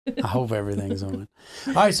I hope everything's on.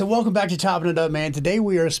 All right, so welcome back to Chopping It Up, man. Today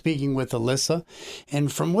we are speaking with Alyssa.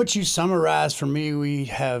 And from what you summarized for me, we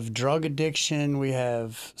have drug addiction, we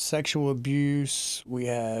have sexual abuse, we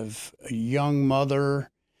have a young mother,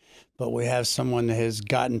 but we have someone that has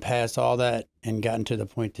gotten past all that and gotten to the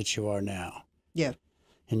point that you are now. Yeah.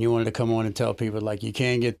 And you wanted to come on and tell people, like, you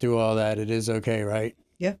can get through all that. It is okay, right?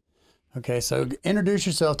 Yeah. Okay, so introduce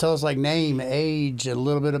yourself. Tell us, like, name, age, a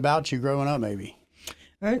little bit about you growing up, maybe.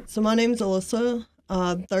 All right. So my name's Alyssa.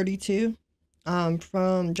 I'm 32. I'm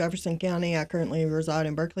from Jefferson County. I currently reside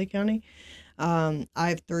in Berkeley County. I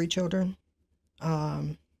have three children.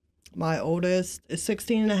 My oldest is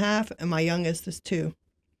 16 and a half, and my youngest is 2.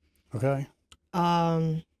 Okay.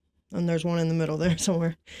 And there's one in the middle there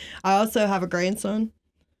somewhere. I also have a grandson,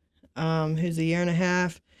 who's a year and a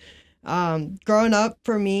half. Growing up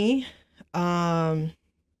for me, it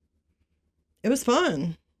was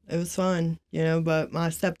fun. It was fun, but my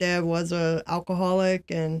stepdad was a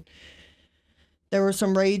alcoholic, and there were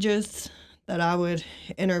some rages that I would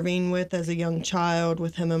intervene with as a young child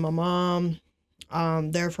with him and my mom.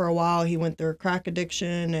 There for a while, he went through a crack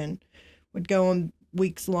addiction and would go on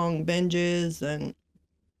weeks-long binges. And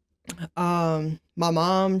my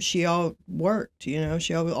mom, she all worked,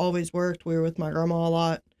 she always worked. We were with my grandma a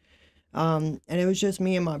lot. And it was just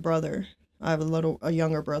me and my brother. I have a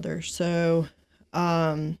younger brother. So,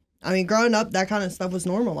 growing up, that kind of stuff was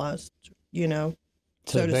normalized,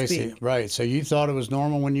 so to speak. Right. So you thought it was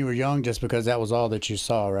normal when you were young just because that was all that you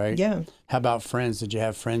saw, right? Yeah. How about friends? Did you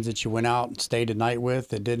have friends that you went out and stayed at night with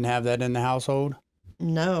that didn't have that in the household?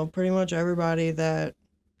 No, pretty much everybody that,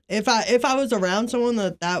 if I was around someone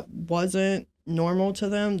that wasn't normal to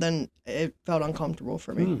them, then it felt uncomfortable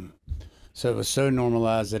for me. So it was so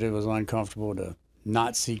normalized that it was uncomfortable to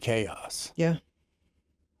not see chaos. Yeah.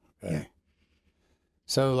 Okay. Yeah.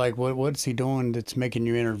 So, like, what's he doing that's making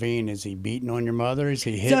you intervene? Is he beating on your mother? Is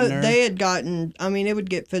he hitting her? So they had gotten, it would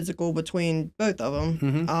get physical between both of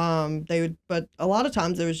them. Mm-hmm. But a lot of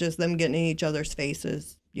times it was just them getting in each other's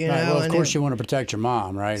faces, Right. Well, of course you want to protect your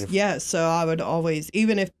mom, right? Yeah, so I would always,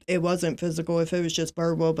 even if it wasn't physical, if it was just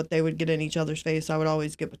verbal, but they would get in each other's face, I would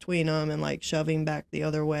always get between them and like shove him back the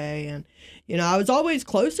other way. And, I was always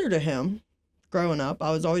closer to him growing up.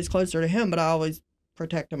 I was always closer to him, but I always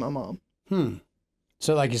protected my mom.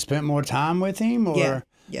 So, like, you spent more time with him, or? Yeah,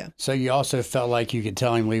 yeah. So you also felt like you could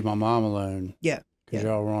tell him, leave my mom alone? Yeah. Because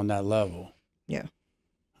y'all were on that level. Yeah.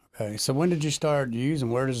 Okay. So when did you start using?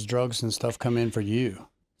 Where does drugs and stuff come in for you?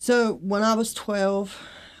 So when I was 12,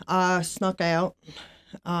 I snuck out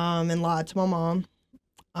and lied to my mom.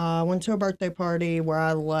 I went to a birthday party where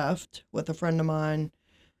I left with a friend of mine.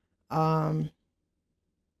 And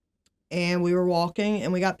we were walking,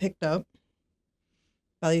 and we got picked up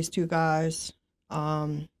by these two guys.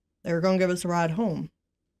 They were going to give us a ride home.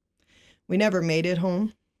 We never made it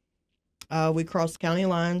home. We crossed county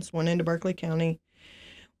lines, went into Berkeley County.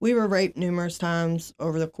 We were raped numerous times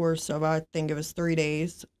over the course of, I think it was 3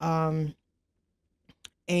 days. And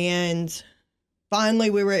finally,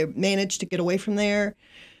 we managed to get away from there.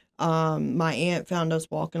 My aunt found us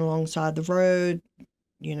walking alongside the road.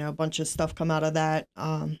 A bunch of stuff come out of that.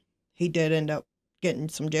 He did end up getting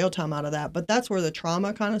some jail time out of that. But that's where the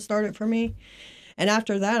trauma kind of started for me. And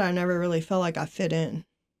after that, I never really felt like I fit in.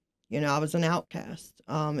 I was an outcast.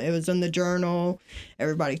 It was in the journal.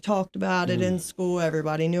 Everybody talked about it in school.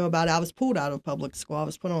 Everybody knew about it. I was pulled out of public school. I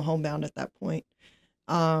was put on homebound at that point.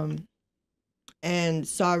 And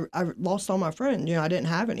so I lost all my friends. I didn't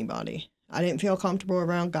have anybody. I didn't feel comfortable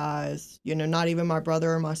around guys, not even my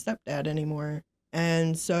brother or my stepdad anymore.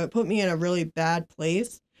 And so it put me in a really bad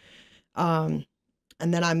place. And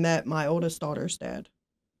then I met my oldest daughter's dad.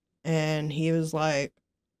 And he was like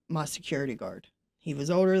my security guard. He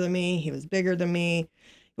was older than me. He was bigger than me.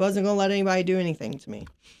 He wasn't going to let anybody do anything to me.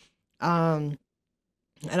 And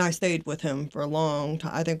I stayed with him for a long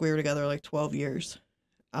time. I think we were together like 12 years.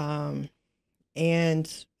 And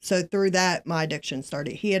so through that, my addiction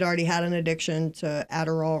started. He had already had an addiction to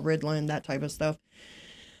Adderall, Ritalin, that type of stuff.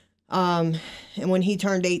 And when he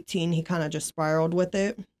turned 18, he kind of just spiraled with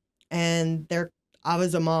it. And I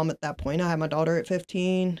was a mom at that point. I had my daughter at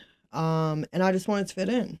 15. And I just wanted to fit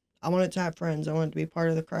in. I wanted to have friends. I wanted to be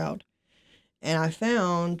part of the crowd. And I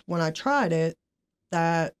found when I tried it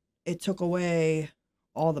that it took away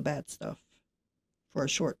all the bad stuff for a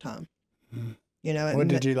short time. What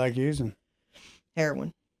did you like using?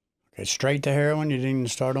 Heroin. Okay, straight to heroin? You didn't even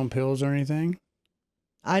start on pills or anything?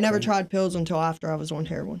 I never tried pills until after I was on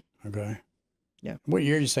heroin. Okay. Yeah. What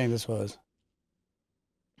year are you saying this was?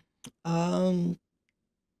 I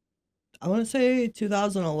want to say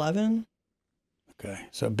 2011. Okay.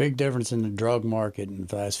 So big difference in the drug market in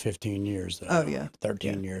the last 15 years, though. Oh, yeah.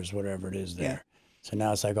 13 years, whatever it is there. Yeah. So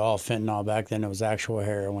now it's like all fentanyl. Back then it was actual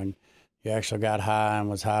heroin. You actually got high and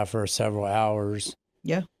was high for several hours.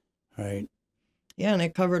 Yeah. Right. Yeah, and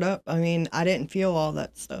it covered up. I mean, I didn't feel all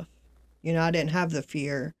that stuff. You know, I didn't have the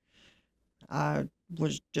fear. I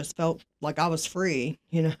just felt like I was free,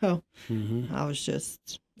 you know. Mm-hmm. I was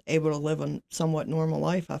just able to live a somewhat normal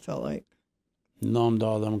life, I felt like. Numbed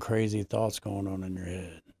all them crazy thoughts going on in your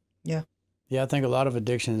head. Yeah. Yeah, I think a lot of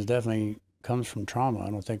addictions definitely comes from trauma. I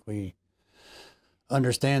don't think we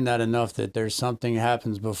understand that enough, that there's something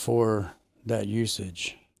happens before that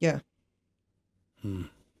usage. Yeah.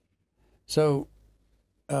 So,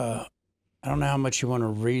 I don't know how much you want to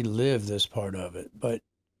relive this part of it, but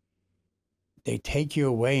they take you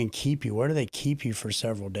away and keep you. Where do they keep you for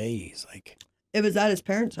several days? Like, It was at his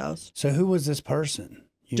parents' house. so who was this person?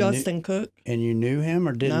 You Justin Cook. And you knew him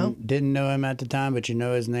or No. didn't know him at the time, but you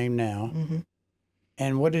know his name now. Mm-hmm.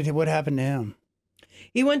 And what happened to him?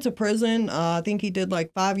 He went to prison. I think he did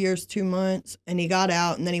like 5 years, 2 months, and he got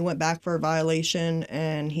out, and then he went back for a violation,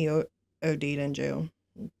 and he OD'd in jail.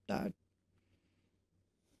 Died.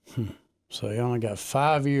 So he only got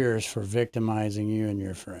 5 years for victimizing you and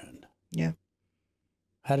your friend. Yeah.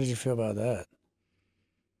 How did you feel about that?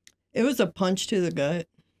 It was a punch to the gut,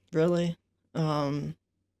 really.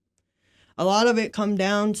 A lot of it come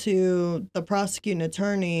down to the prosecuting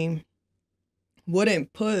attorney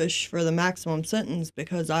wouldn't push for the maximum sentence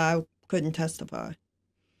because I couldn't testify.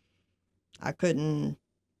 I couldn't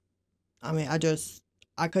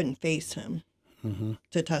face him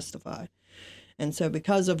to testify. And so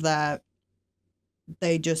because of that,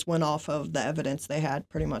 they just went off of the evidence they had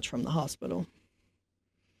pretty much from the hospital.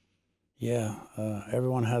 Yeah,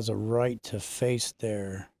 everyone has a right to face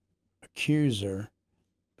their accuser,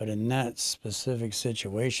 but in that specific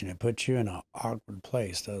situation, it puts you in an awkward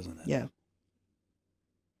place, doesn't it? Yeah.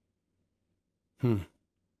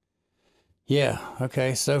 Yeah,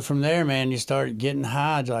 okay. So from there, man, you start getting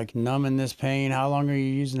high, like numbing this pain. How long are you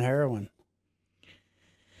using heroin?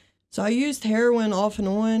 So I used heroin off and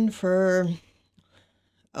on for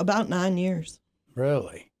about 9 years.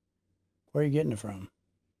 Really? Where are you getting it from?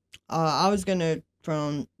 I was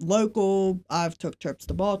from local. I've took trips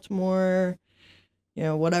to Baltimore,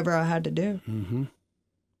 whatever I had to do. Mm-hmm.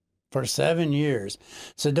 For 7 years.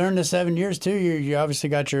 So during the 7 years too, you obviously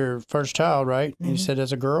got your first child, right? And you said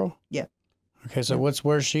as a girl? Yeah. Okay, so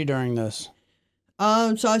where's she during this?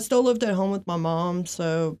 So I still lived at home with my mom.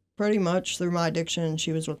 So pretty much through my addiction,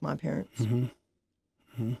 she was with my parents.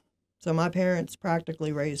 So my parents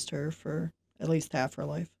practically raised her for at least half her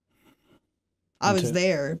life. I was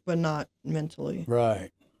there, but not mentally. Right,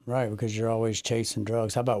 because you're always chasing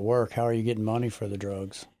drugs. How about work? How are you getting money for the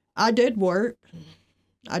drugs? I did work.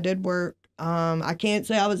 I can't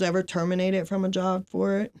say I was ever terminated from a job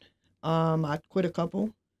for it. I quit a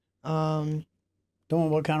couple. Doing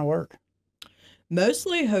what kind of work?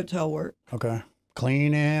 Mostly hotel work. Okay.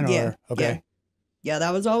 Cleaning or? Yeah. Okay. Yeah,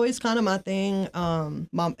 that was always kind of my thing.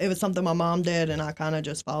 It was something my mom did, and I kind of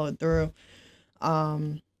just followed through.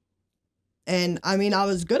 And I mean, I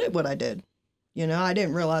was good at what I did. I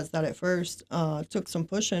didn't realize that at first. It took some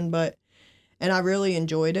pushing, and I really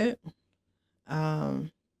enjoyed it. I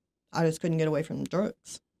just couldn't get away from the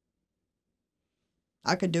drugs.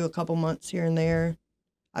 I could do a couple months here and there.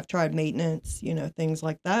 I've tried maintenance, things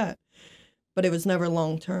like that, but it was never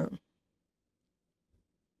long term.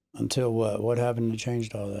 Until what? What happened that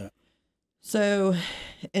changed all that? So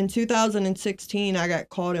in 2016, I got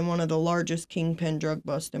caught in one of the largest kingpin drug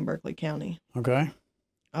busts in Berkeley County. Okay.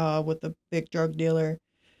 With a big drug dealer.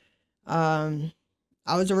 I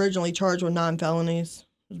was originally charged with 9 felonies.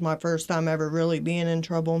 It was my first time ever really being in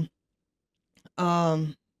trouble.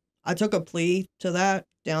 I took a plea to that,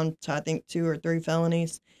 down to I think 2 or 3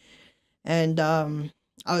 felonies. And I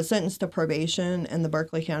was sentenced to probation in the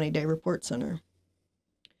Berkeley County Day Report Center.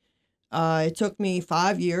 It took me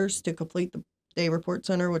 5 years to complete the Day Report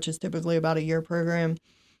Center, which is typically about a year program.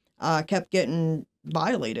 I kept getting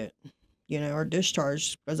violated, or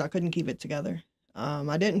discharged because I couldn't keep it together.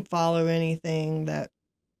 I didn't follow anything that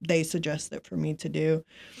they suggested for me to do.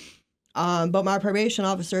 But my probation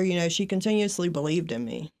officer, she continuously believed in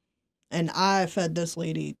me. And I fed this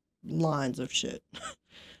lady lines of shit.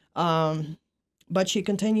 But she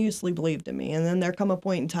continuously believed in me. And then there come a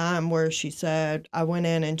point in time where she said, I went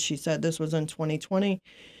in and she said this was in 2020.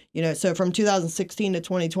 So from 2016 to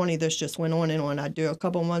 2020, this just went on and on. I'd do a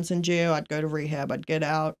couple months in jail. I'd go to rehab. I'd get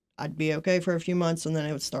out. I'd be okay for a few months, and then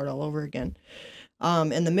it would start all over again.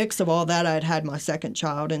 In the mix of all that, I'd had my second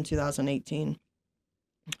child in 2018.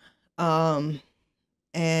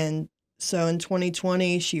 And So in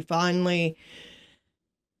 2020, she finally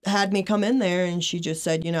had me come in there and she just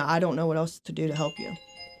said, I don't know what else to do to help you.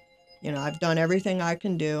 I've done everything I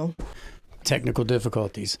can do. Technical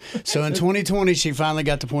difficulties. So in 2020, she finally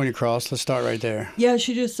got the point across. Let's start right there. Yeah,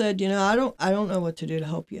 she just said, I don't know what to do to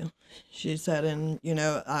help you. She said, and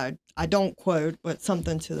I don't quote, but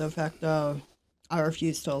something to the effect of, I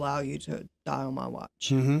refuse to allow you to die on my watch.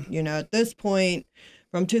 Mm-hmm. At this point,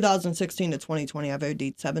 from 2016 to 2020, I've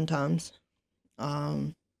OD'd 7 times.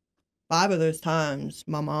 5 of those times,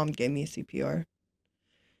 my mom gave me CPR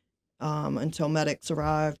until medics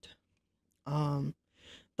arrived.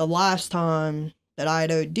 The last time that I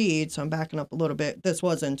had OD'd, so I'm backing up a little bit, this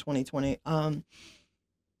was in 2020, my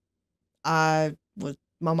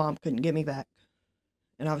mom couldn't get me back,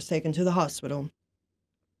 and I was taken to the hospital.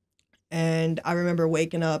 And I remember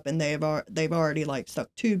waking up and they've already like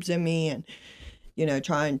stuck tubes in me and,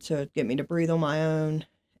 trying to get me to breathe on my own.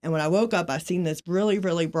 And when I woke up, I seen this really,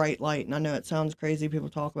 really bright light. And I know it sounds crazy, people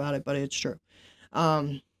talk about it, but it's true.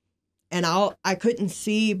 And I couldn't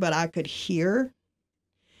see, but I could hear.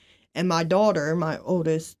 And my daughter, my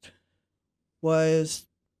oldest, was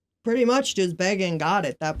pretty much just begging God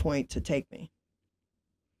at that point to take me.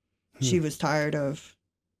 She was tired of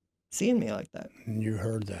seeing me like that. And you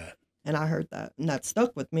heard that. And I heard that, and that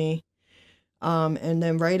stuck with me. And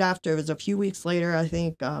then right after, it was a few weeks later, I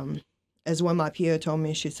think, is when my PO told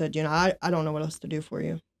me, she said, I don't know what else to do for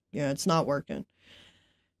you. It's not working.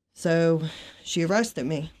 So she arrested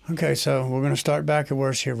me. Okay, so we're going to start back at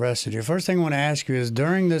where she arrested you. First thing I want to ask you is,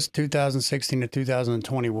 during this 2016 to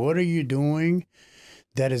 2020, what are you doing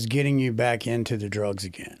that is getting you back into the drugs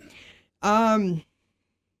again?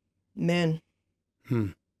 Men.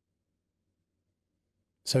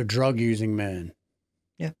 So drug using men.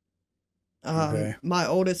 Yeah. Okay. My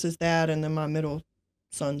oldest is dad, and then my middle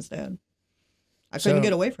son's dad. I couldn't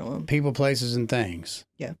get away from him. People, places, and things.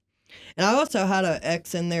 Yeah. And I also had an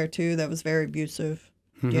ex in there too that was very abusive.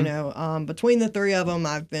 Between the 3 of them,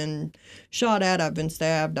 I've been shot at, I've been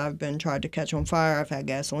stabbed, I've been tried to catch on fire, I've had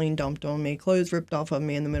gasoline dumped on me, clothes ripped off of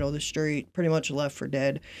me in the middle of the street, pretty much left for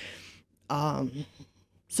dead.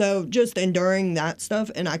 So just enduring that stuff,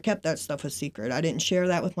 and I kept that stuff a secret. I didn't share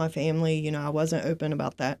that with my family. I wasn't open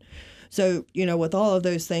about that. So, with all of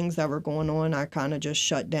those things that were going on, I kind of just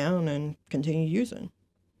shut down and continued using.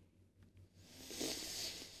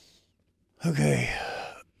 Okay.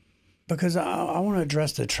 Because I want to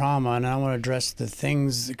address the trauma, and I want to address the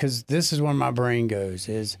things, because this is where my brain goes,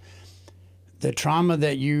 is the trauma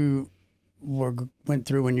that you went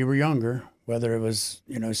through when you were younger, whether it was,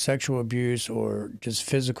 sexual abuse or just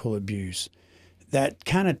physical abuse, that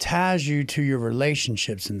kind of ties you to your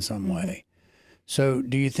relationships in some way. So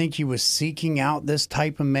do you think you was seeking out this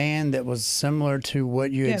type of man that was similar to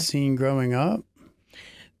what you had seen growing up?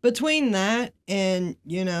 Between that and,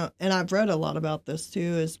 and I've read a lot about this too,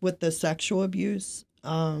 is with the sexual abuse,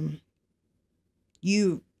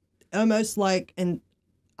 you almost like, and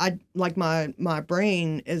I like my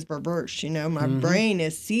brain is reversed, my brain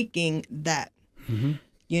is seeking that,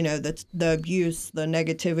 the abuse, the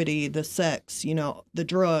negativity, the sex, the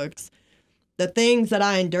drugs, the things that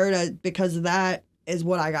I endured because that is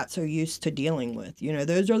what I got so used to dealing with.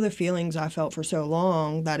 Those are the feelings I felt for so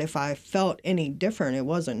long that if I felt any different, it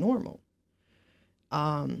wasn't normal.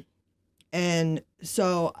 And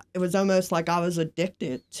so it was almost like I was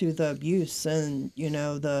addicted to the abuse and,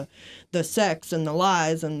 the sex and the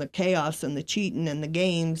lies and the chaos and the cheating and the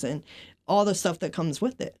games and all the stuff that comes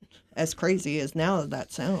with it. As crazy as now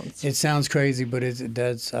that sounds. It sounds crazy, but it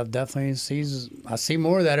does. I've definitely I see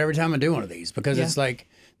more of that every time I do one of these, because it's like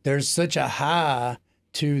there's such a high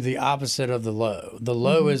to the opposite of the low. The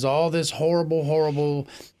low is all this horrible, horrible,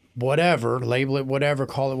 whatever, label it whatever,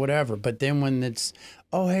 call it whatever. But then when it's,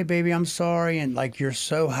 oh, hey, baby, I'm sorry. And like, you're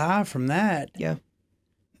so high from that. Yeah.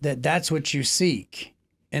 That's what you seek.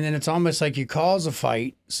 And then it's almost like you cause a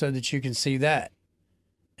fight so that you can see that.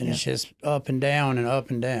 And it's just up and down and up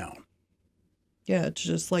and down. Yeah, it's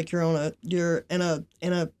just like you're in a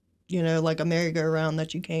like a merry-go-round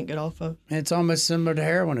that you can't get off of. It's almost similar to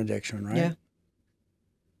heroin addiction, right? Yeah.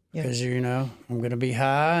 Because, I'm going to be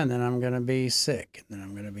high and then I'm going to be sick. And then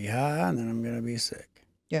I'm going to be high and then I'm going to be sick.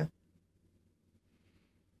 Yeah.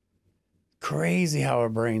 Crazy how our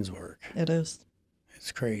brains work. It is.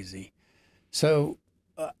 It's crazy. So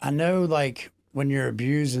I know, like, when you're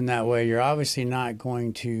abused in that way, you're obviously not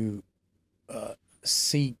going to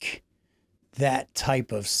seek that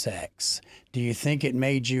type of sex. Do you think it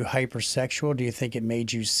made you hypersexual? Do you think it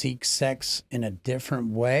made you seek sex in a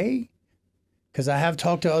different way? Because I have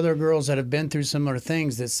talked to other girls that have been through similar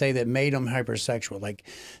things that say that made them hypersexual. Like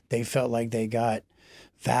they felt like they got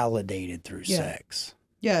validated through sex.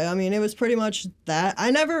 Yeah, I mean, it was pretty much that.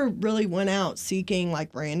 I never really went out seeking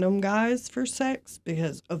like random guys for sex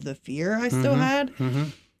because of the fear I still had.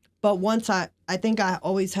 But once I think I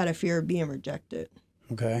always had a fear of being rejected.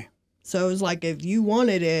 Okay. So it was like, if you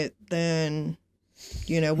wanted it, then,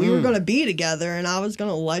 you know, we were going to be together and I was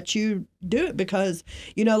going to let you do it because,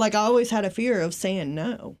 you know, like I always had a fear of saying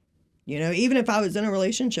no. You know, even if I was in a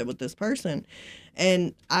relationship with this person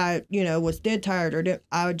and I, you know, was dead tired or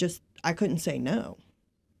I couldn't say no.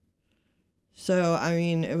 So, I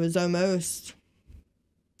mean, it was almost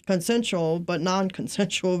consensual, but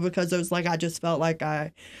non-consensual because it was like I just felt like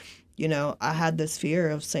I had this fear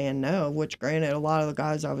of saying no, which granted, a lot of the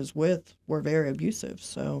guys I was with were very abusive.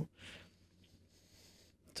 So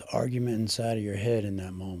it's an argument inside of your head in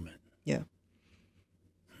that moment. Yeah.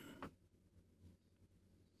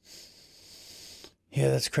 Yeah,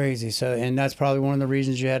 that's crazy. So, and that's probably one of the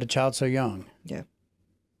reasons you had a child so young. Yeah.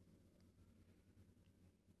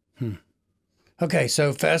 Okay,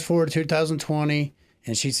 so fast forward to 2020,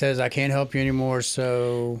 and she says, I can't help you anymore,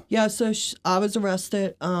 so... Yeah, so I was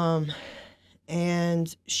arrested,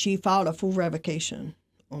 and she filed a full revocation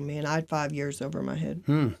on me, and I had 5 years over my head.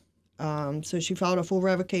 So she filed a full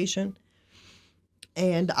revocation,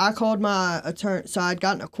 and I called my attorney. So I'd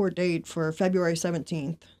gotten a court date for February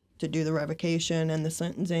 17th to do the revocation and the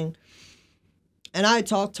sentencing. And I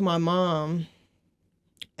talked to my mom,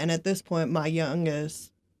 and at this point, my youngest,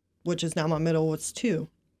 which is now my middle, was 2.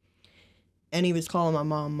 And he was calling my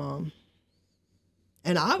mom.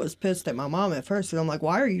 And I was pissed at my mom at first. And I'm like,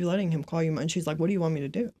 why are you letting him call you mom? And she's like, what do you want me to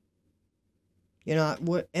do? You know,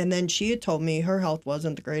 what? And then she had told me her health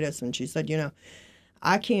wasn't the greatest. And she said, you know,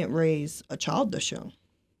 I can't raise a child this young.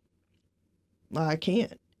 I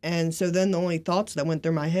can't. And so then the only thoughts that went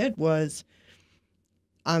through my head was,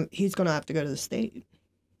 he's going to have to go to the state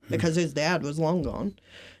because his dad was long gone,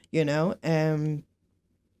 you know, and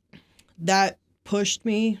that pushed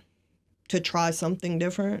me to try something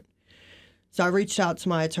different. So I reached out to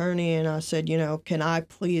my attorney and I said, you know, can I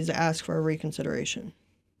please ask for a reconsideration?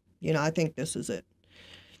 You know, I think this is it.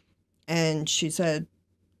 And she said,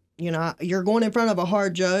 you know, you're going in front of a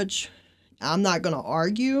hard judge. I'm not going to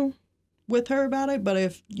argue with her about it, but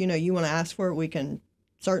if, you know, you want to ask for it, we can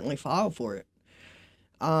certainly file for it.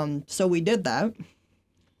 So we did that.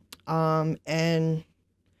 And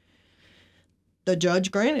the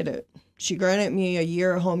judge granted it. She granted me a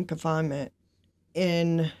year of home confinement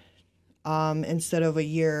in instead of a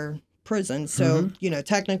year prison. So, you know,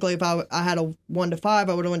 technically if I had a 1 to 5,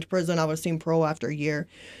 I would have went to prison. I would have seen parole after a year.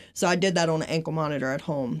 So I did that on an ankle monitor at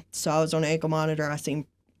home. So I was on an ankle monitor. I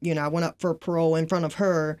went up for parole in front of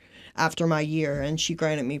her after my year, and she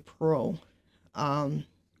granted me parole. So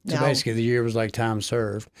basically the year was like time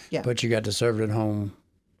served, but you got to serve it at home.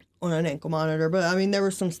 On an ankle monitor. But, I mean, there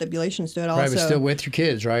were some stipulations to it also. Right, but still with your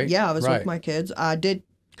kids, right? Yeah, I was with my kids. I did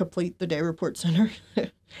complete the day report center,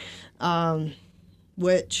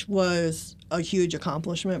 which was a huge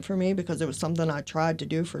accomplishment for me because it was something I tried to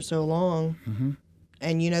do for so long.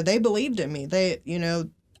 And, you know, they believed in me.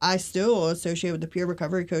 I still associate with the peer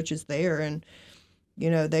recovery coaches there. And,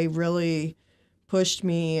 you know, they really pushed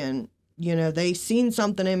me and, you know, they seen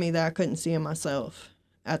something in me that I couldn't see in myself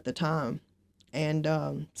at the time. And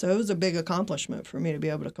so it was a big accomplishment for me to be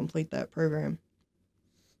able to complete that program.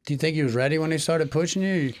 Do you think you was ready when they started pushing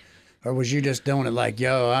you? Or was you just doing it like,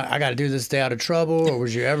 yo, I got to do this to stay out of trouble? Or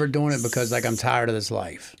was you ever doing it because, like, I'm tired of this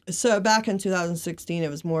life? So back in 2016, it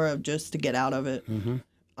was more of just to get out of it.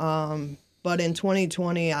 But in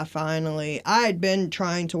 2020, I had been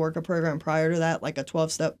trying to work a program prior to that, like a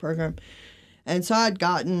 12-step program. And so I'd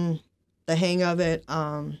gotten the hang of it.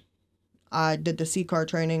 I did the CCAR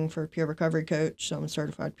training for peer recovery coach, so I'm a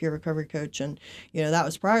certified peer recovery coach, and you know that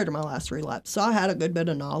was prior to my last relapse. So I had a good bit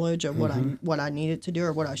of knowledge of what I needed to do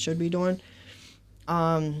or what I should be doing.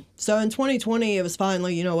 So in 2020, it was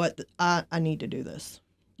finally, you know what, I need to do this.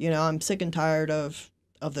 You know, I'm sick and tired of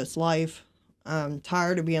this life. I'm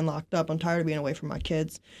tired of being locked up. I'm tired of being away from my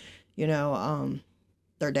kids. You know,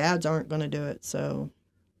 their dads aren't going to do it, so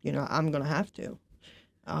you know I'm going to have to.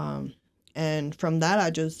 And from that,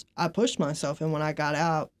 I pushed myself. And when I got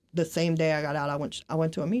out, the same day I got out, I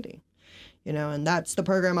went to a meeting, you know, and that's the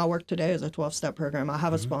program I work today is a 12-step program. I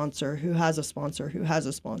have a sponsor who has a sponsor who has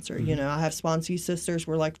a sponsor. You know, I have sponsee sisters.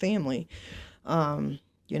 We're like family. You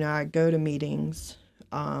know, I go to meetings.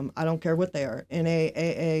 I don't care what they are, NA,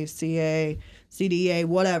 AA, CA, CDA,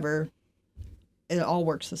 whatever. It all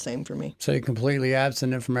works the same for me. So you're completely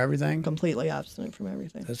abstinent from everything? Completely abstinent from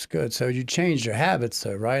everything. That's good. So you changed your habits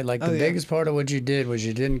though, right? Like the biggest part of what you did was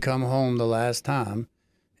you didn't come home the last time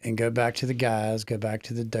and go back to the guys, go back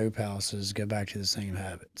to the dope houses, go back to the same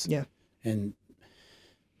habits. Yeah. And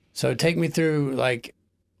so take me through like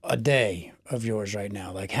a day of yours right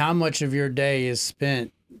now. Like how much of your day is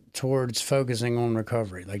spent towards focusing on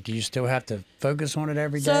recovery? Like, do you still have to focus on it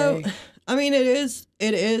every day? So, I mean, it is.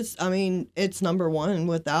 I mean, it's number one.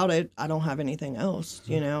 Without it, I don't have anything else,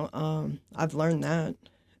 you know. I've learned that.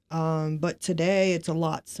 But today it's a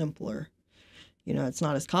lot simpler. You know, it's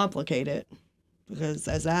not as complicated because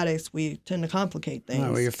as addicts, we tend to complicate things.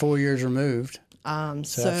 No, well, you're 4 years removed. So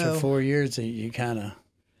after 4 years, you kind of...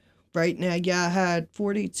 Right now, yeah, I had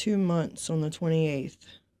 42 months on the 28th.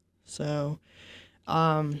 So,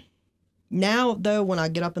 now, though, when I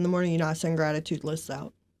get up in the morning, you know, I send gratitude lists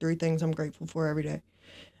out. 3 things I'm grateful for every day.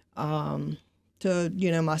 To,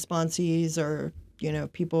 you know, my sponsees or, you know,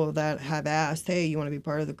 people that have asked, hey, you want to be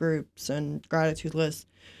part of the groups and gratitude lists.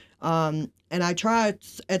 And I try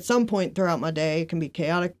at some point throughout my day, it can be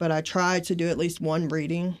chaotic, but I try to do at least one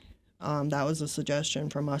reading. That was a suggestion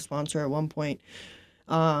from my sponsor at one point.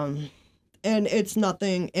 And it's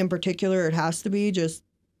nothing in particular. It has to be just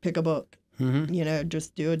pick a book, you know,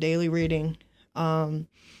 just do a daily reading. And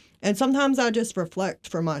sometimes I just reflect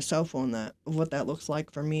for myself on that, what that looks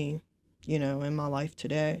like for me, you know, in my life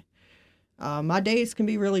today. My days can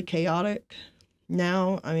be really chaotic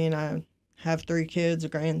now. I mean, I have 3 kids, a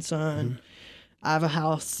grandson. I have a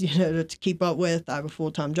house, you know, to keep up with. I have a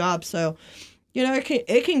full-time job. So, you know,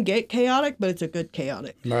 it can get chaotic, but it's a good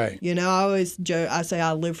chaotic. Right. You know, I always joke, I say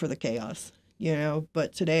I live for the chaos, you know,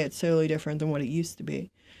 but today it's totally different than what it used to be.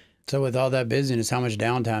 So with all that busyness, how much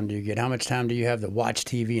downtime do you get? How much time do you have to watch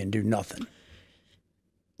TV and do nothing?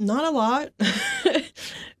 Not a lot.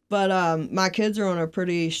 But my kids are on a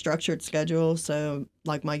pretty structured schedule. So,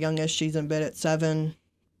 like, my youngest, she's in bed at 7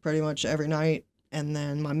 pretty much every night. And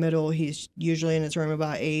then my middle, he's usually in his room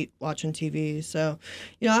about 8 watching TV. So,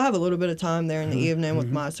 you know, I have a little bit of time there in the evening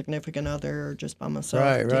with my significant other or just by myself.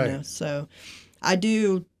 Right. You know? So I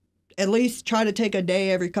do at least try to take a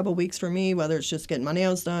day every couple of weeks for me, whether it's just getting my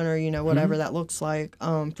nails done or, you know, whatever that looks like,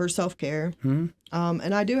 for self-care.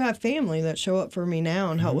 And I do have family that show up for me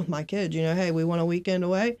now and help with my kids. You know, hey, we want a weekend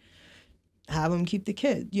away. Have them keep the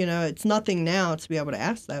kid. You know, it's nothing now to be able to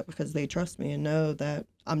ask that because they trust me and know that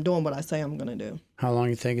I'm doing what I say I'm going to do. How long do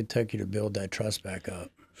you think it took you to build that trust back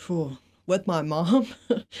up? With my mom,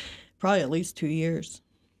 probably at least 2 years.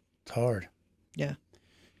 It's hard. Yeah.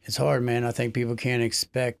 It's hard, man. I think people can't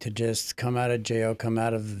expect to just come out of jail, come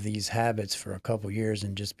out of these habits for a couple years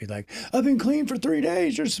and just be like, I've been clean for 3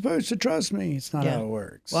 days. You're supposed to trust me. It's not how it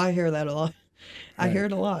works. Well, I hear that a lot. I hear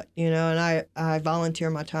it a lot, you know, and I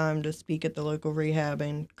volunteer my time to speak at the local rehab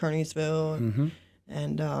in Kearneysville.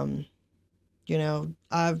 And you know,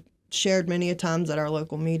 I've shared many a times at our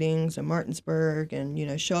local meetings in Martinsburg and, you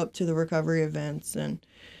know, show up to the recovery events and,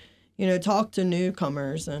 you know, talk to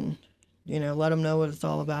newcomers and, you know, let them know what it's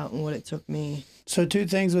all about and what it took me. So 2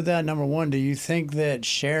 things with that. Number 1, do you think that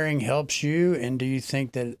sharing helps you? And do you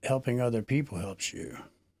think that helping other people helps you?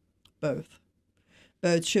 Both.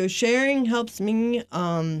 So sharing helps me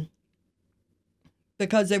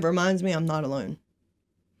because it reminds me I'm not alone.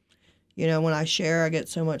 You know, when I share, I get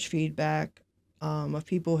so much feedback of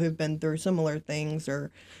people who've been through similar things or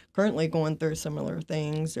currently going through similar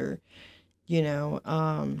things or, you know,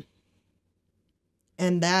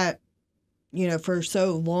 and that, you know, for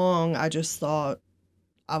so long, I just thought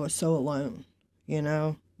I was so alone, you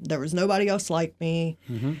know. There was nobody else like me.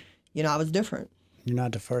 You know, I was different. You're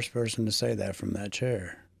not the first person to say that from that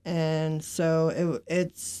chair. And so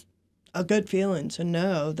it's a good feeling to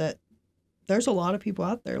know that there's a lot of people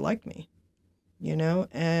out there like me, you know,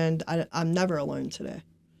 and I'm never alone today.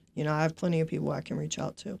 You know, I have plenty of people I can reach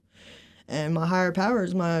out to. And my higher power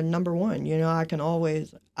is my number one. You know,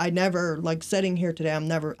 I never, like sitting here today,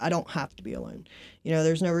 I don't have to be alone. You know,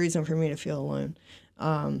 there's no reason for me to feel alone.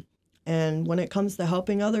 And when it comes to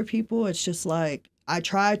helping other people, it's just like, I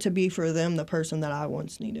try to be for them the person that I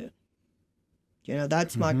once needed. You know,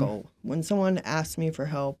 that's my goal. When someone asks me for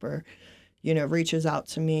help or, you know, reaches out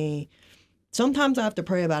to me, sometimes I have to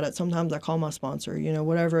pray about it. Sometimes I call my sponsor, you know,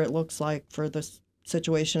 whatever it looks like for this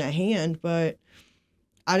situation at hand. But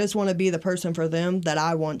I just want to be the person for them that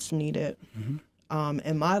I once needed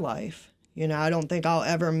in my life. You know, I don't think I'll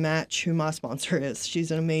ever match who my sponsor is.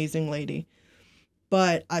 She's an amazing lady.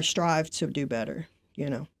 But I strive to do better, you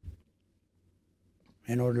know.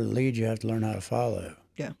 In order to lead, you have to learn how to follow.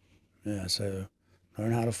 Yeah. Yeah, so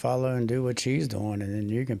learn how to follow and do what she's doing, and then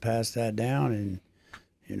you can pass that down, and,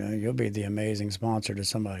 you know, you'll be the amazing sponsor to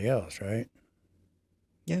somebody else, right?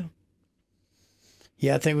 Yeah.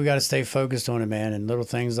 Yeah, I think we got to stay focused on it, man, and little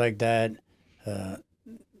things like that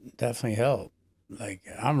definitely help. like,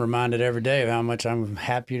 I'm reminded every day of how much I'm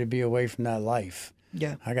happy to be away from that life.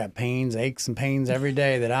 Yeah. I got pains, aches and pains every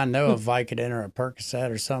day that I know if Vicodin or a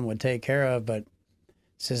Percocet or something would take care of, but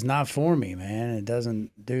it's just not for me, man. It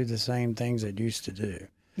doesn't do the same things it used to do.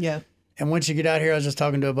 Yeah. And once you get out here, I was just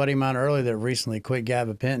talking to a buddy of mine earlier that recently quit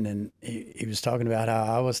gabapentin, and he was talking about how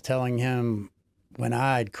I was telling him when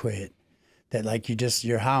I'd quit that, like,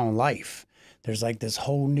 you're high on life. There's like this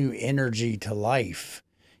whole new energy to life.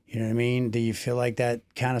 You know what I mean? Do you feel like that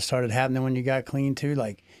kind of started happening when you got clean too?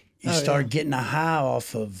 Like you started getting a high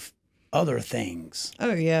off of other things.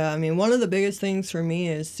 Oh, yeah. I mean, one of the biggest things for me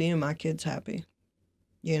is seeing my kids happy.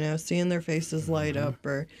 You know, seeing their faces light up,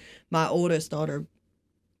 or my oldest daughter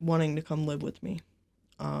wanting to come live with me.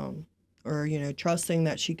 Or, you know, trusting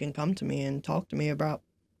that she can come to me and talk to me about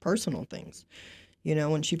personal things. You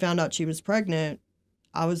know, when she found out she was pregnant,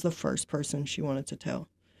 I was the first person she wanted to tell.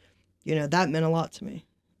 You know, that meant a lot to me.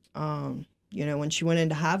 You know, when she went in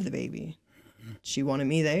to have the baby, she wanted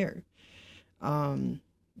me there. You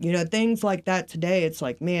know, things like that today, it's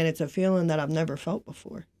like, man, it's a feeling that I've never felt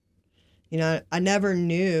before. You know, I never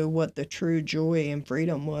knew what the true joy and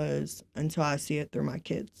freedom was until I see it through my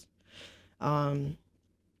kids. And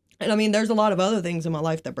I mean, there's a lot of other things in my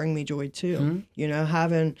life that bring me joy too. Mm-hmm. You know,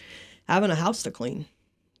 having a house to clean.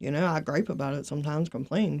 You know, I gripe about it sometimes,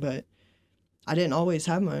 complain, but I didn't always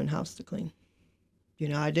have my own house to clean. You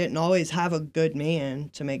know, I didn't always have a good man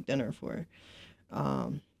to make dinner for.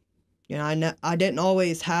 You know, I didn't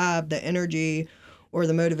always have the energy or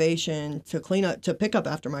the motivation to clean up, to pick up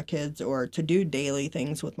after my kids, or to do daily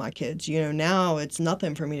things with my kids. You know, now it's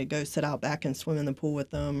nothing for me to go sit out back and swim in the pool with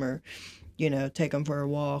them, or, you know, take them for a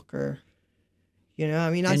walk, or, you know, I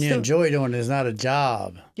mean, and you enjoy doing it. It's not a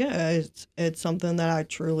job. Yeah, it's something that I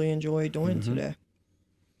truly enjoy doing today.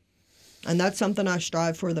 And that's something I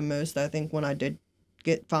strive for the most. I think when I did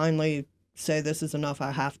finally say this is enough,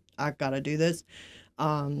 I got to do this.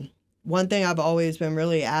 One thing I've always been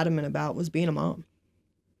really adamant about was being a mom.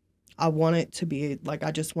 I want it to be, like, I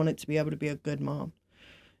just want it to be able to be a good mom,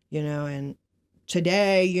 you know, and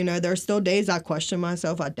today, you know, there's still days I question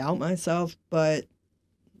myself, I doubt myself, but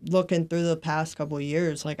looking through the past couple of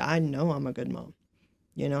years, like, I know I'm a good mom.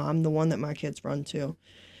 You know, I'm the one that my kids run to.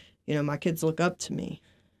 You know, my kids look up to me.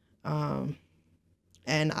 And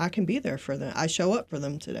I can be there for them. I show up for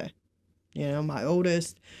them today. You know, my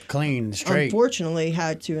oldest, clean, straight, unfortunately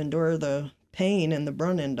had to endure the pain and the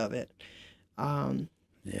brunt end of it.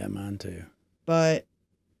 Yeah, mine too. But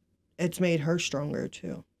it's made her stronger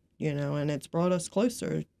too, you know, and it's brought us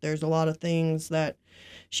closer. There's a lot of things that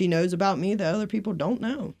she knows about me that other people don't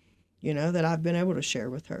know, you know, that I've been able to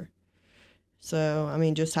share with her. So, I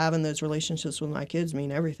mean, just having those relationships with my kids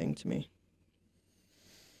mean everything to me.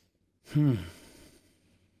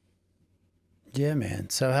 Yeah,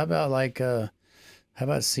 man. So how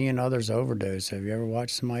about seeing others overdose? Have you ever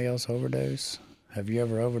watched somebody else overdose? Have you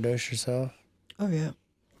ever overdosed yourself? Oh, yeah.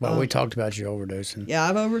 Well, we talked about you overdosing. Yeah,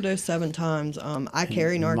 I've overdosed 7 times. I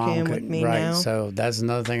carry Narcan with me right, now. So that's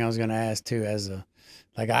another thing I was going to ask too.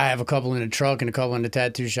 I have a couple in the truck and a couple in the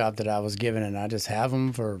tattoo shop that I was given, and I just have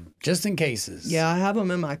them for just in cases. Yeah, I have them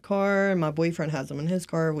in my car, and my boyfriend has them in his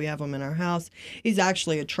car. We have them in our house. He's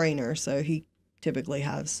actually a trainer, so he typically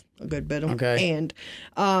has a good bit of them. Okay. And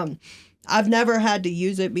I've never had to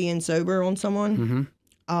use it being sober on someone.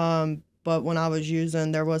 But when I was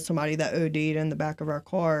using, there was somebody that OD'd in the back of our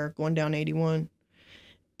car going down 81.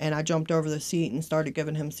 And I jumped over the seat and started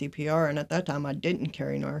giving him CPR. And at that time, I didn't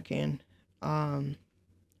carry Narcan.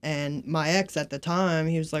 And my ex at the time,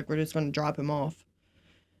 he was like, we're just going to drop him off.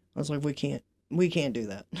 I was like, we can't do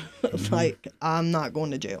that. Like, I'm not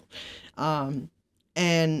going to jail.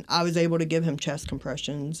 And I was able to give him chest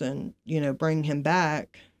compressions and, you know, bring him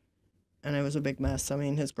back. And it was a big mess. I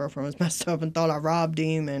mean, his girlfriend was messed up and thought I robbed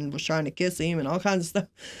him and was trying to kiss him and all kinds of stuff.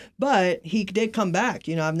 But he did come back.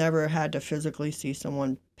 You know, I've never had to physically see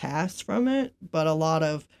someone pass from it. But a lot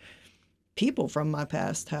of people from my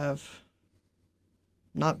past have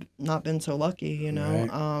not been so lucky, you know.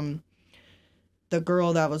 Right. The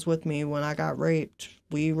girl that was with me when I got raped,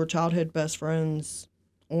 we were childhood best friends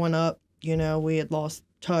on up. You know, we had lost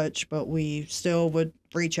touch, but we still would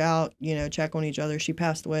reach out, you know, check on each other. She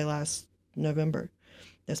passed away this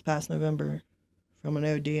past November from an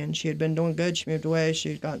OD, and she had been doing good. She moved away. She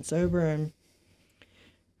had gotten sober, and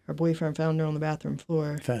her boyfriend found her on the bathroom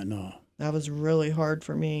floor. Fentanyl. That was really hard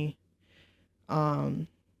for me to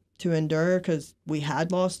endure because we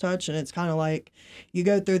had lost touch, and it's kind of like you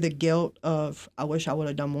go through the guilt of, I wish I would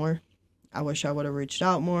have done more. I wish I would have reached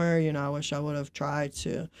out more. You know, I wish I would have tried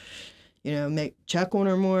to, you know, check on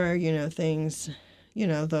her more, you know, things, you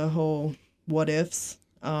know, the whole what ifs.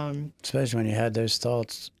 Especially when you had those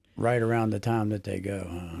thoughts right around the time that they go,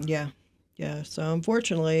 huh? Yeah. Yeah. So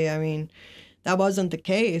unfortunately, I mean, that wasn't the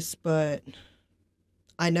case, but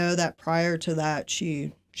I know that prior to that,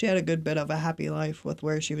 she had a good bit of a happy life with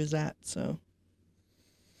where she was at. So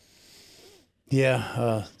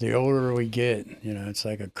Yeah, the older we get, it's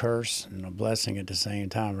like a curse and a blessing at the same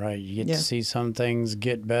time, right? You get yeah, to see some things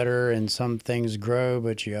get better and some things grow,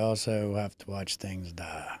 but you also have to watch things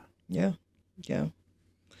die. yeah, yeah.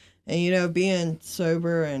 And being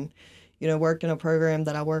sober and working a program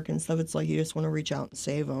that I work and stuff, it's like you just want to reach out and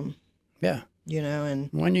save them. Yeah. And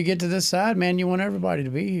when you get to this side, man, you want everybody to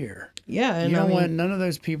be here. Yeah, and you don't want none of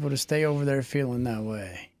those people to stay over there feeling that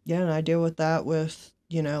way. Yeah, and I deal with that with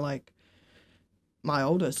like my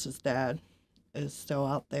oldest's dad is still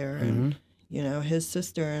out there, and his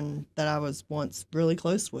sister and that I was once really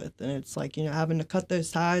close with, and it's like having to cut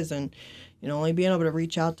those ties and only being able to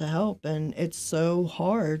reach out to help, and it's so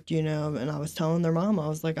hard, and I was telling their mom, I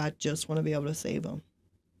was like, I just want to be able to save them.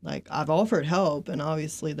 Like, I've offered help, and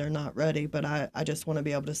obviously they're not ready, but I just want to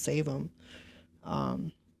be able to save them.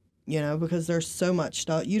 Because there's so much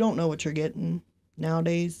stuff. You don't know what you're getting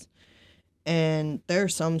nowadays. And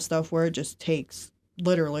there's some stuff where it just takes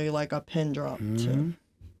literally like a pin drop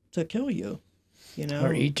to kill you,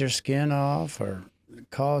 Or eat your skin off or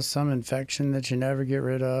cause some infection that you never get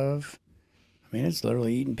rid of. I mean, it's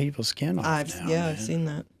literally eating people's skin off I've seen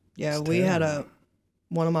that. Yeah, we had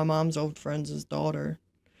one of my mom's old friends' daughter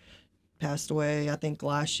passed away, I think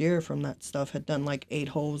last year from that stuff. Had done like 8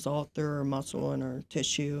 holes all through her muscle and her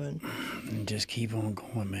tissue, and just keep on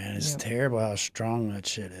going, man. It's terrible how strong that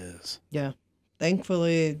shit is. Yeah,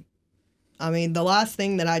 thankfully, I mean, the last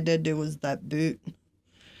thing that I did do was that boot,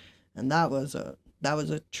 and that was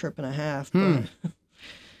a trip and a half. But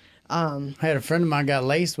I had a friend of mine got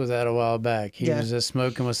laced with that a while back. He was just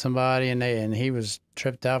smoking with somebody, and he was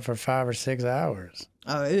tripped out for 5 or 6 hours.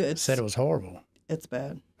 Oh, it said it was horrible. It's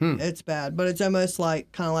bad. It's bad, but it's almost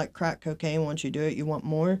like kind of like crack cocaine. Once you do it, you want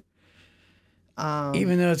more.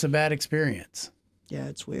 Even though it's a bad experience. Yeah,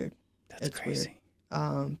 it's weird. That's crazy.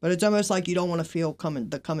 Weird. But it's almost like you don't want to feel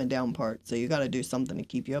the coming down part, so you got to do something to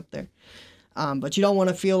keep you up there. But you don't want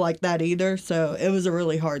to feel like that either. So it was a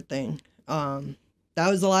really hard thing. That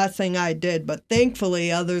was the last thing I did. But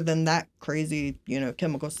thankfully, other than that crazy,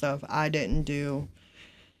 chemical stuff, I didn't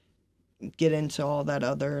get into all that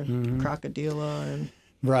other crocodile and.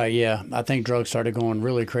 Right, yeah. I think drugs started going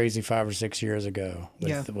really crazy 5 or 6 years ago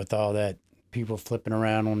with all that people flipping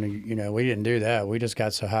around on the, we didn't do that. We just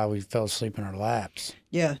got so high we fell asleep in our laps.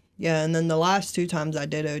 Yeah, yeah. And then the last 2 times I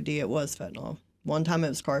did OD, it was fentanyl. One time it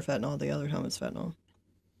was carfentanil, the other time it was fentanyl.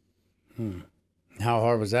 How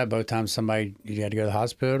hard was that? Both times you had to go to the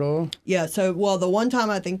hospital? Yeah, so, the one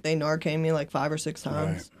time I think they Narcaned me like 5 or 6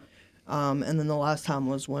 times. Right. And then the last time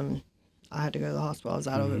was when I had to go to the hospital. I was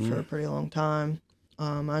out of it for a pretty long time.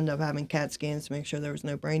 I ended up having CAT scans to make sure there was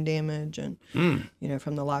no brain damage and,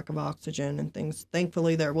 from the lack of oxygen and things.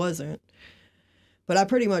 Thankfully, there wasn't. But I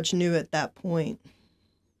pretty much knew at that point.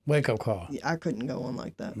 Wake up call. I couldn't go on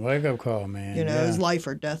like that. Wake up call, man. It was life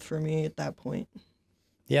or death for me at that point.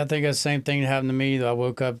 Yeah, I think the same thing happened to me. I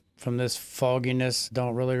woke up from this fogginess,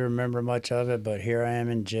 don't really remember much of it, but here I am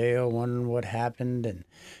in jail wondering what happened and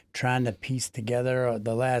trying to piece together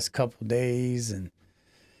the last couple days. And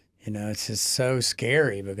it's just so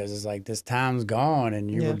scary because it's like this time's gone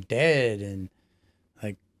and you were dead and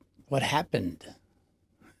like, what happened?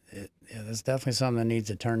 That's definitely something that needs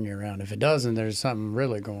to turn you around. If it doesn't, there's something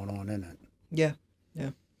really going on in it. Yeah,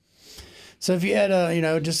 yeah. So if you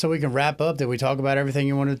had, just so we can wrap up, did we talk about everything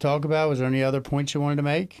you wanted to talk about? Was there any other points you wanted to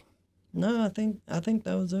make? No, I think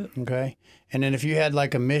that was it. Okay. And then if you had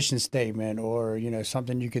like a mission statement or,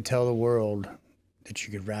 something you could tell the world that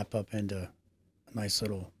you could wrap up into a nice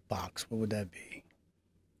little box, what would that be?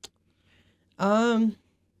 I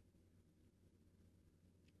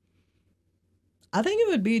think it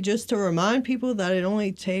would be just to remind people that it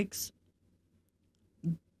only takes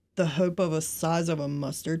the hope of a size of a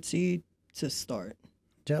mustard seed to start.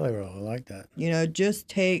 Jelly roll, I like that. Just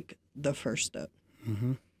take the first step.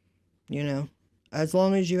 As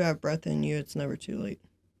long as you have breath in you, it's never too late.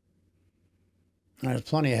 There's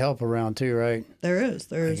plenty of help around too, right? There is.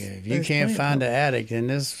 If you can't find an addict in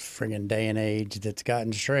this friggin' day and age that's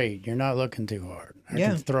gotten straight, you're not looking too hard. I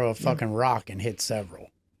can throw a fucking rock and hit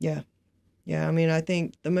several. Yeah. Yeah, I mean, I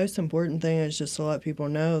think the most important thing is just to let people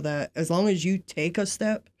know that as long as you take a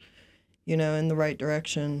step, in the right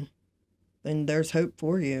direction, then there's hope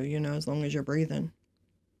for you, as long as you're breathing.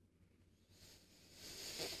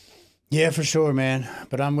 Yeah, for sure, man.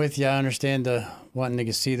 But I'm with you. I understand the wanting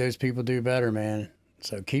to see those people do better, man.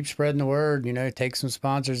 So keep spreading the word, you know, take some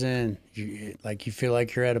sponsors in. You feel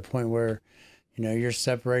like you're at a point where, you know, you're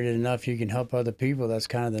separated enough you can help other people. That's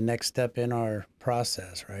kind of the next step in our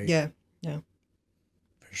process, right? Yeah. Yeah.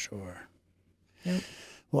 For sure. Yep.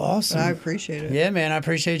 Well, awesome. But I appreciate it. Yeah, man. I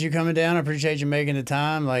appreciate you coming down. I appreciate you making the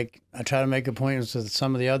time. Like, I try to make appointments with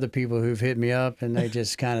some of the other people who've hit me up and they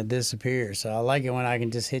just kind of disappear. So I like it when I can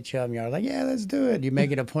just hit you up and y'all are like, yeah, let's do it. You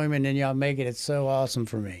make an appointment and y'all make it. It's so awesome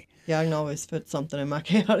for me. Yeah, I can always fit something in my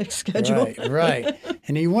chaotic schedule. Right.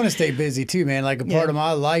 And you want to stay busy too, man. Like a part of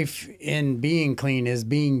my life in being clean is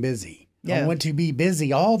being busy. I want to be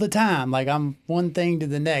busy all the time. Like I'm one thing to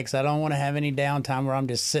the next. I don't want to have any downtime where I'm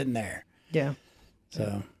just sitting there. Yeah.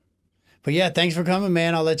 So, but yeah, thanks for coming,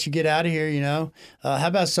 man. I'll let you get out of here, you know. How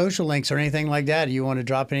about social links or anything like that? Do you want to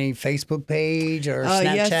drop any Facebook page or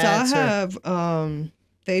Snapchat? Yes, I have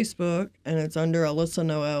Facebook, and it's under Alyssa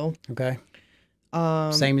Noel. Okay.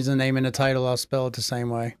 Same as the name and the title. I'll spell it the same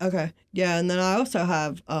way. Okay. Yeah, and then I also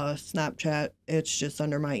have Snapchat. It's just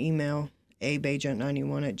under my email,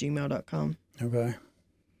 abeagent91@gmail.com. Okay.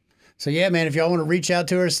 So, yeah, man, if y'all want to reach out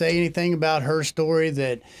to her, say anything about her story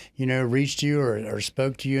that, you know, reached you or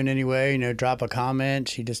spoke to you in any way, you know, drop a comment.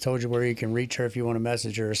 She just told you where you can reach her if you want to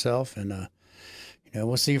message her herself. And, you know,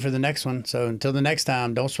 we'll see you for the next one. So until the next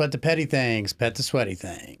time, don't sweat the petty things, pet the sweaty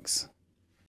things.